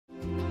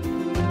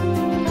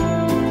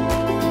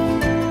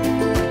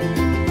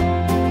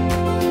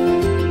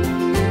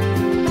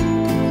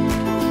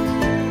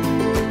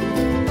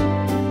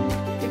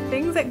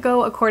didn't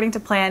go according to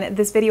plan.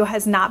 This video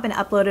has not been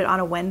uploaded on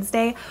a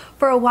Wednesday.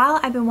 For a while,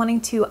 I've been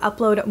wanting to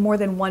upload more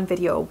than one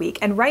video a week.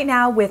 And right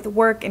now with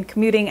work and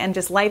commuting and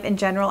just life in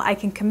general, I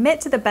can commit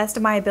to the best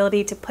of my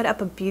ability to put up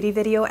a beauty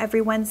video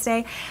every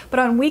Wednesday. But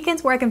on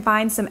weekends where I can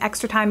find some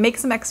extra time, make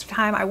some extra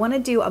time, I want to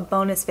do a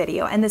bonus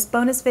video. And this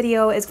bonus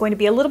video is going to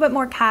be a little bit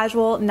more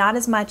casual, not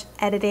as much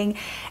editing,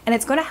 and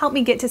it's going to help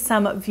me get to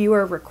some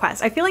viewer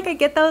requests. I feel like I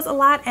get those a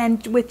lot,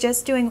 and with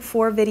just doing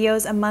 4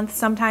 videos a month,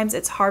 sometimes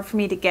it's hard for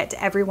me to get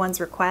to everyone's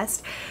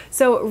request.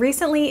 So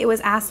recently it was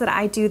asked that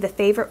I do the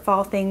favorite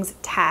fall things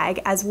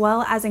tag, as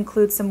well as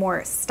include some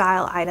more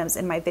style items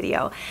in my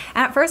video.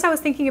 And at first I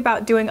was thinking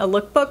about doing a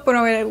lookbook, but when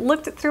I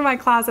looked through my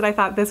closet, I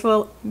thought this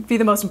will be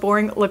the most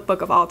boring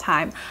lookbook of all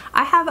time.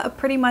 I have a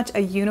pretty much a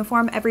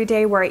uniform every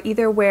day where I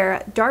either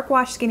wear dark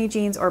wash skinny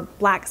jeans or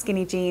black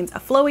skinny jeans, a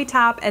flowy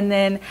top, and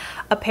then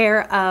a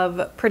pair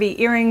of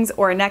pretty earrings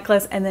or a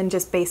necklace, and then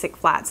just basic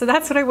flats. So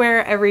that's what I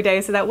wear every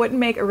day, so that wouldn't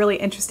make a really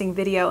interesting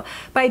video.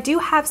 But I do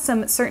have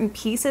some certain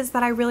pieces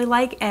that I really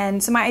like,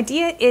 and so my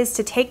idea is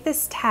to take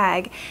this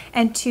tag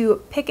and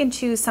to pick and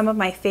choose some of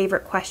my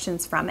favorite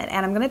questions from it.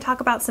 And I'm going to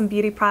talk about some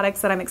beauty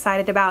products that I'm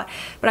excited about,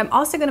 but I'm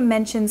also going to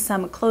mention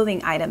some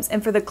clothing items.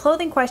 And for the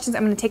clothing questions,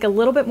 I'm going to take a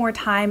little bit more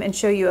time and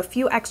show you a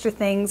few extra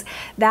things.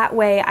 That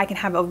way I can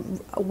have a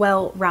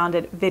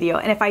well-rounded video.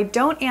 And if I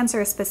don't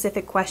answer a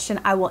specific question,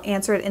 I will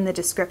answer it in the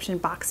description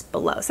box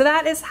below. So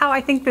that is how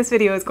I think this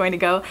video is going to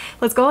go.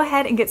 Let's go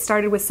ahead and get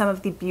started with some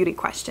of the beauty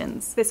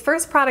questions. This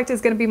first product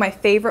is going to be my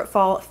favorite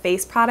fall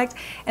face product,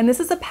 and this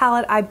is a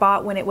palette I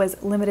bought when it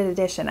was limited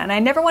edition. And I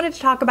never wanted to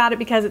talk about it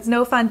because it's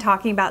no fun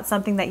talking about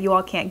something that you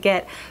all can't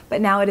get,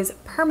 but now it is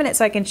permanent,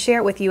 so I can share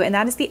it with you. And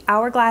that is the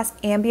Hourglass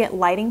Ambient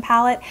Lighting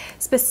Palette.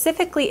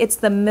 Specifically, it's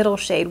the middle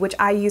shade, which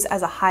I use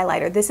as a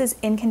highlighter. This is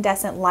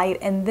Incandescent Light,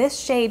 and this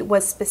shade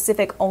was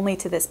specific only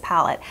to this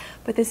palette.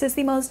 But this is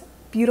the most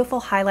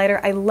beautiful highlighter.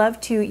 I love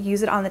to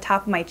use it on the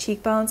top of my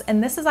cheekbones,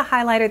 and this is a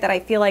highlighter that I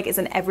feel like is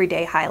an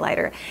everyday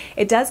highlighter.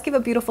 It does give a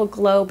beautiful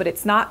glow, but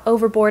it's not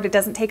overboard. It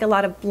doesn't take a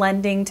lot of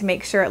blending to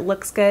make sure it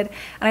looks good.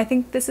 And I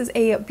think this is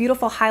a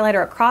beautiful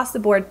highlighter across the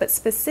board, but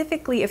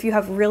specifically if you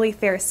have really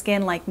fair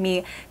skin like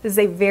me, this is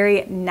a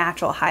very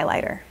natural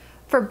highlighter.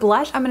 For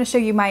blush, I'm going to show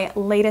you my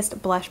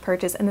latest blush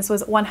purchase, and this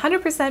was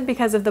 100%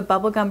 because of the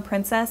Bubblegum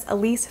Princess.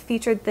 Elise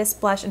featured this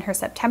blush in her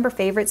September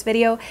favorites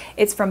video.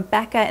 It's from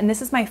Becca, and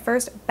this is my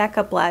first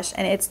Becca blush,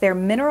 and it's their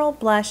Mineral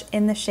Blush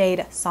in the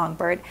shade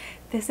Songbird.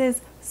 This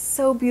is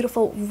so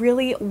beautiful,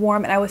 really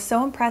warm, and I was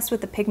so impressed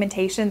with the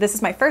pigmentation. This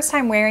is my first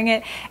time wearing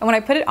it, and when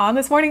I put it on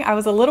this morning, I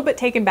was a little bit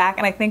taken back,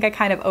 and I think I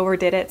kind of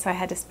overdid it, so I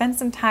had to spend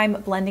some time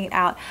blending it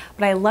out.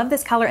 But I love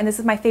this color, and this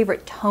is my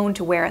favorite tone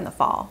to wear in the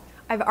fall.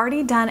 I've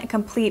already done a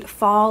complete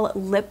fall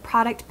lip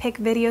product pick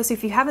video, so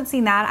if you haven't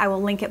seen that, I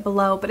will link it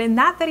below. But in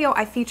that video,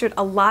 I featured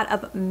a lot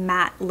of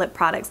matte lip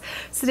products.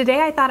 So today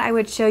I thought I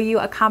would show you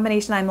a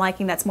combination I'm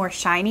liking that's more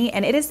shiny,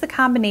 and it is the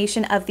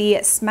combination of the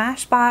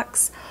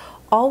Smashbox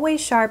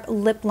Always Sharp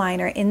lip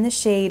liner in the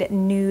shade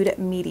Nude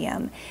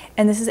Medium.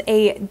 And this is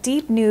a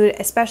deep nude,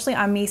 especially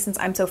on me since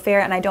I'm so fair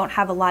and I don't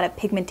have a lot of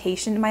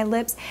pigmentation in my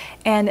lips.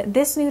 And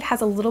this nude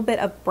has a little bit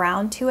of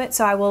brown to it,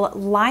 so I will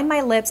line my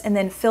lips and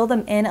then fill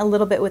them in a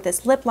little bit with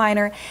this lip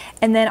liner.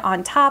 And then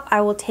on top, I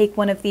will take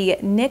one of the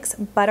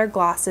NYX Butter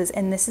Glosses,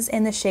 and this is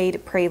in the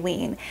shade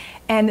Praline.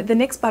 And the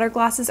NYX Butter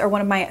Glosses are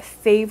one of my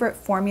favorite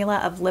formula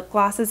of lip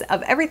glosses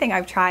of everything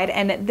I've tried.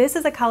 And this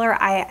is a color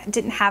I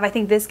didn't have. I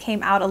think this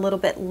came out a little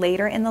bit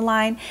later in the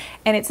line,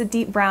 and it's a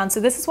deep brown. So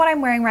this is what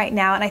I'm wearing right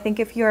now. And I think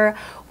if you're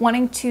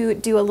wanting to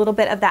do a little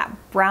bit of that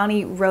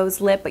brownie rose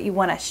lip, but you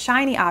want a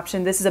shiny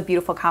option, this is a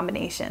beautiful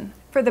combination.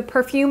 For the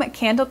perfume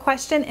candle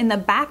question, in the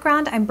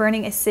background, I'm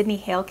burning a Sydney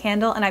Hale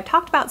candle, and I've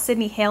talked about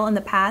Sydney Hale in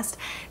the past.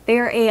 They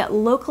are a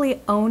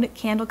locally owned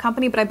candle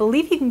company, but I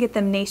believe you can get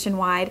them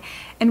nationwide.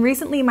 And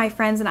recently, my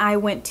friends and I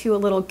went to a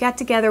little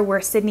get-together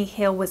where Sydney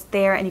Hale was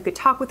there, and you could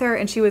talk with her,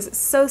 and she was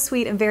so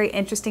sweet and very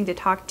interesting to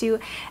talk to.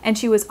 And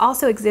she was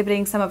also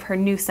exhibiting some of her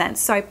new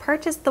scents. So I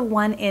purchased the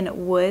one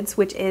in Woods,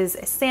 which is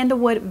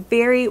sandalwood,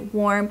 very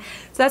warm.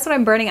 So that's what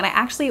I'm burning, and I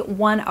actually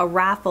won a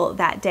raffle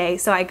that day.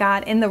 So I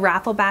got in the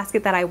raffle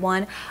basket that I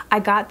won, I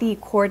got the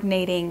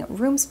coordinating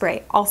room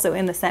spray, also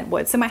in the scent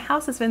wood. So my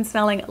house has been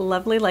smelling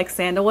lovely like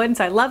sandalwood, and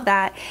so I love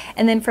that.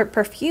 And then for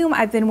perfume,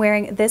 I've been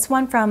wearing this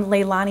one from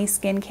Leilani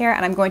Skincare,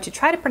 and I'm going to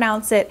try to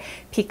pronounce it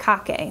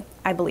Pikake.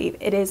 I believe.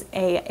 It is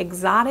a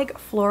exotic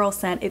floral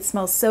scent. It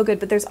smells so good,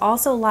 but there's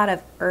also a lot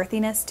of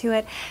earthiness to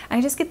it. And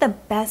I just get the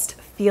best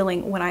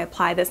feeling when I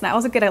apply this. And I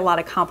also get a lot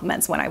of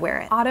compliments when I wear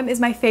it. Autumn is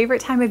my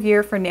favorite time of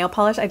year for nail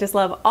polish. I just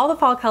love all the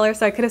fall colors,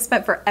 so I could have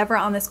spent forever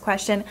on this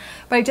question,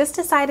 but I just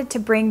decided to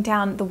bring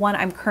down the one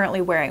I'm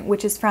currently wearing,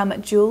 which is from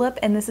Julep,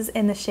 and this is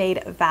in the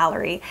shade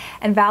Valerie.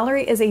 And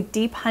Valerie is a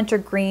deep hunter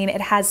green.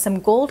 It has some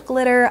gold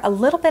glitter, a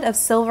little bit of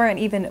silver, and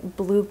even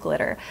blue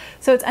glitter.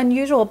 So it's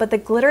unusual, but the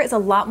glitter is a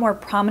lot more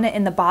prominent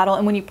in the bottle,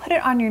 and when you put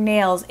it on your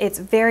nails, it's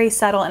very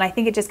subtle, and I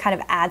think it just kind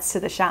of adds to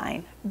the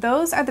shine.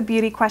 Those are the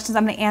beauty questions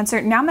I'm going to answer.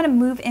 Now I'm going to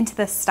move into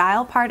the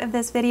style part of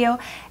this video.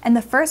 And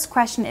the first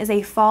question is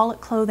a fall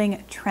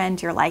clothing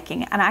trend you're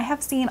liking. And I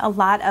have seen a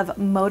lot of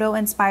moto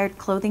inspired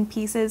clothing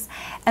pieces,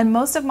 and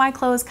most of my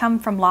clothes come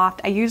from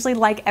LOFT. I usually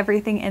like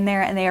everything in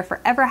there, and they are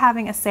forever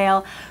having a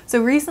sale.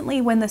 So recently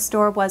when the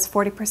store was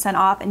 40%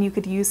 off and you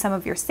could use some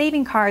of your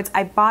saving cards,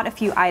 I bought a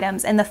few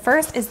items. And the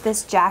first is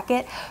this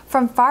jacket.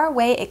 From far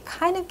away, it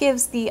kind of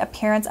gives the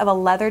appearance of a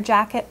leather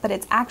jacket, but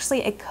it's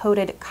actually a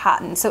coated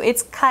cotton. So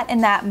it's cut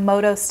in that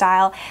moto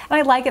style, and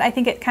I like it. I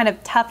think it kind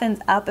of toughens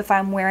up if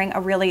I'm wearing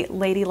a really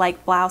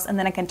ladylike blouse, and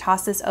then I can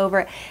toss this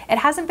over. It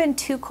hasn't been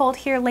too cold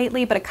here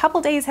lately, but a couple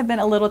days have been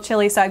a little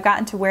chilly, so I've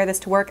gotten to wear this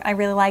to work, and I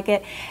really like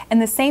it.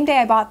 And the same day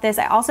I bought this,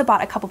 I also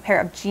bought a couple pair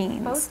of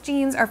jeans. Both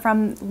jeans are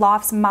from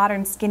LOFT's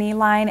Modern Skinny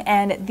line,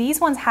 and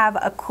these ones have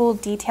a cool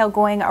detail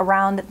going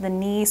around the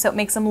knee, so it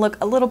makes them look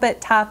a little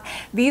bit tough.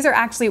 These are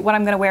actually what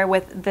I'm going to wear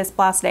with this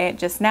blouse today.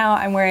 Just now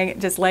I'm wearing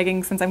just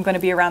leggings since I'm going to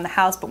be around the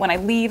house, but when I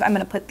leave, I'm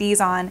going to put these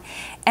on.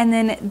 And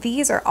then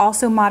these are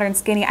also Modern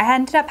Skinny. I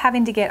ended up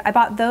having to I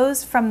bought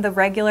those from the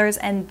regulars,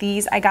 and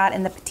these I got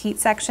in the petite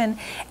section.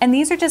 And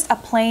these are just a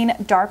plain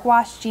dark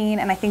wash jean,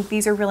 and I think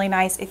these are really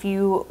nice if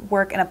you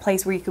work in a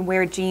place where you can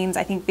wear jeans.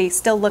 I think they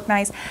still look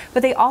nice,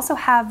 but they also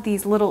have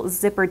these little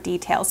zipper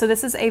details. So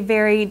this is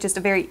just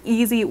a very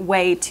easy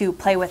way to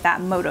play with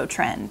that moto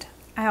trend.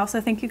 I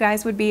also think you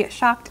guys would be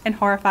shocked and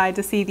horrified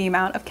to see the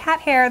amount of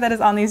cat hair that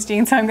is on these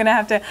jeans, so I'm gonna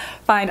have to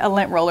find a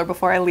lint roller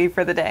before I leave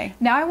for the day.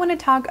 Now I want to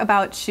talk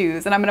about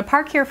shoes, and I'm gonna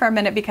park here for a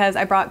minute because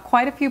I brought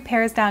quite a few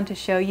pairs down to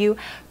show you.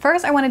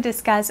 First, I want to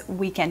discuss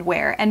weekend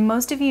wear, and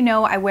most of you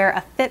know I wear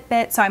a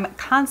Fitbit, so I'm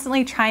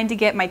constantly trying to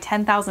get my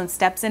 10,000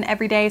 steps in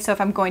every day. So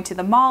if I'm going to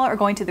the mall or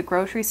going to the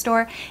grocery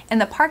store, in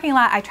the parking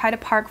lot, I try to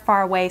park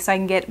far away so I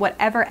can get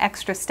whatever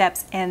extra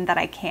steps in that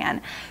I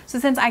can. So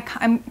since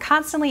I'm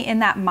constantly in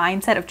that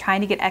mindset of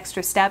trying to get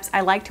extra steps,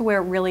 I like to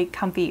wear really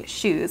comfy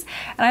shoes.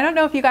 And I don't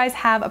know if you guys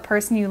have a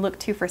person you look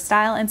to for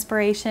style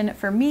inspiration.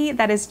 For me,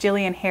 that is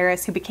Jillian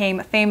Harris, who became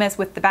famous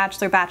with The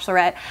Bachelor,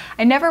 Bachelorette.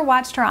 I never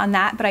watched her on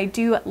that, but I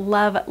do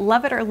love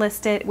Love It or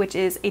List It, which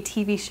is a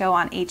TV show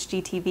on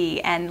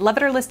HGTV. And Love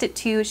It or List It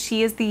too,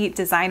 she is the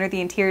designer, the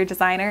interior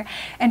designer,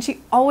 and she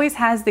always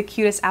has the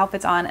cutest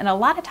outfits on, and a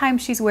lot of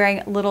times she's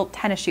wearing little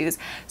tennis shoes.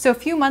 So a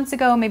few months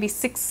ago, maybe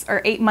 6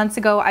 or 8 months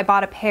ago, I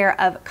bought a pair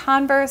of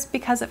Converse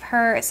because of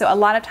her. So a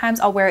lot of times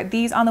I'll wear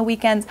these on the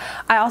weekends.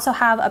 I also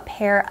have a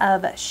pair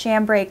of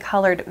chambray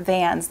colored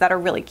Vans that are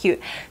really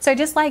cute. So I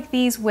just like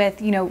these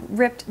with, you know,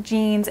 ripped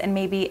jeans and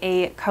maybe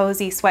a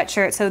cozy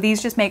sweatshirt. So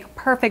these just make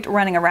perfect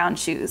running around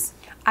shoes.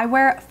 I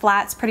wear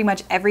flats pretty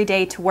much every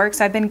day to work,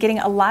 so I've been getting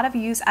a lot of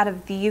use out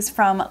of these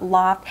from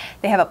LOFT.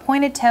 They have a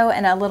pointed toe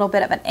and a little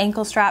bit of an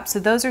ankle strap, so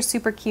those are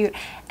super cute.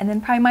 And then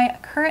probably my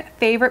current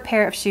favorite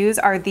pair of shoes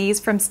are these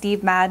from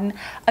Steve Madden,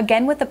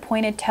 again with the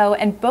pointed toe,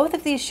 and both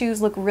of these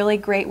shoes look really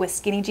great with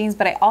skinny jeans,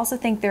 but I also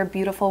think they're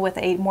beautiful with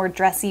a more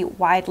dressy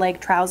wide leg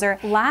trouser.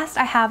 Last,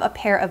 I have a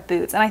pair of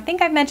boots, and I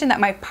think I've mentioned that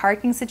my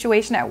parking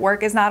situation at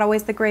work is not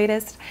always the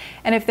greatest,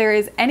 and if there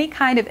is any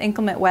kind of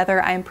inclement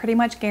weather, I am pretty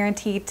much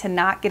guaranteed to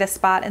not get a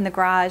spot in the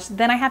garage.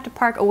 Then I have to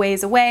park a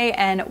ways away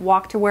and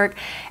walk to work.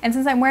 And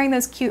since I'm wearing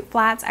those cute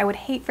flats, I would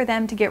hate for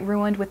them to get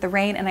ruined with the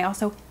rain, and I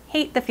also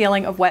hate the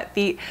feeling of wet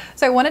feet.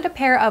 So I wanted a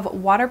pair of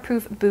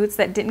waterproof boots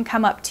that didn't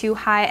come up too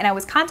high, and I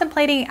was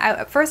contemplating,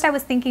 at first I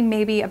was thinking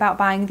maybe about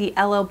buying the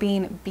LL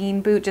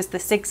Bean boot, just the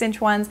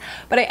 6-inch ones,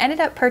 but I ended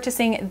up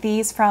purchasing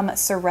these from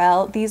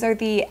Sorel. These are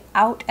the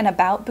Out and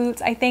About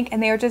boots, I think,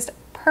 and they are just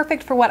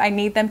perfect for what I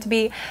need them to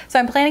be. So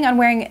I'm planning on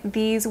wearing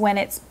these when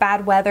it's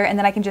bad weather, and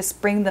then I can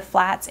just bring the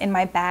flats in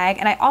my bag.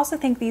 And I also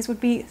think these would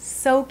be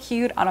so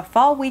cute on a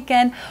fall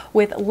weekend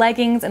with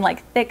leggings and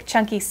like thick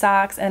chunky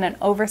socks and an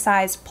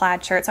oversized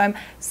plaid shirt. So I'm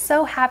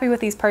so happy with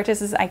these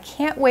purchases. I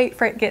can't wait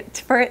for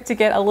it to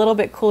get a little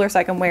bit cooler so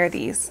I can wear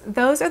these.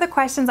 Those are the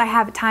questions I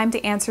have time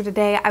to answer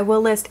today. I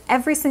will list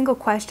every single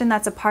question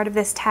that's a part of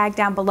this tag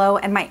down below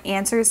and my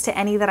answers to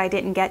any that I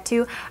didn't get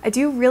to. I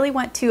do really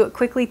want to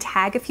quickly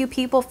tag a few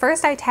people.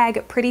 First, I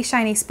tag Pretty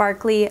Shiny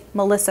Sparkly,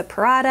 Melissa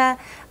Parada,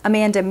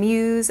 Amanda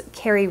Muse,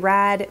 Carrie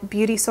Rad,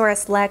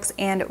 Beautysaurus Lex,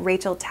 and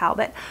Rachel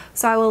Talbot.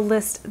 So I will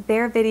list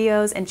their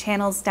videos and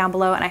channels down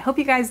below, and I hope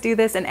you guys do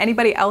this, and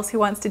anybody else who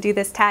wants to do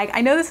this tag.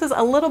 I know this was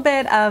a little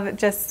bit of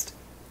just,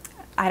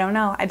 I don't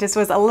know, it just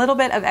was a little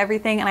bit of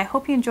everything, and I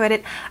hope you enjoyed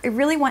it. I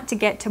really want to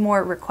get to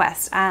more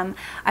requests. I'm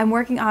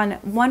working on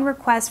one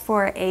request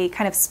for a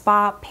kind of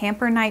spa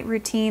pamper night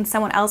routine.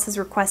 Someone else has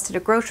requested a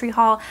grocery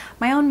haul.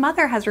 My own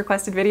mother has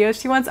requested videos.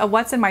 She wants a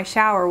what's in my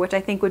shower, which I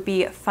think would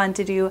be fun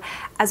to do,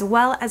 as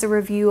well as a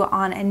review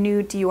on a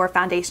new Dior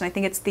foundation. I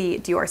think it's the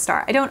Dior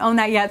Star. I don't own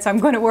that yet, so I'm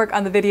going to work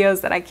on the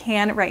videos that I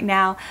can right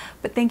now.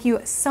 But thank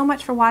you so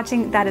much for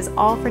watching. That is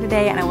all for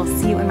today, and I will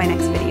see you in my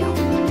next video.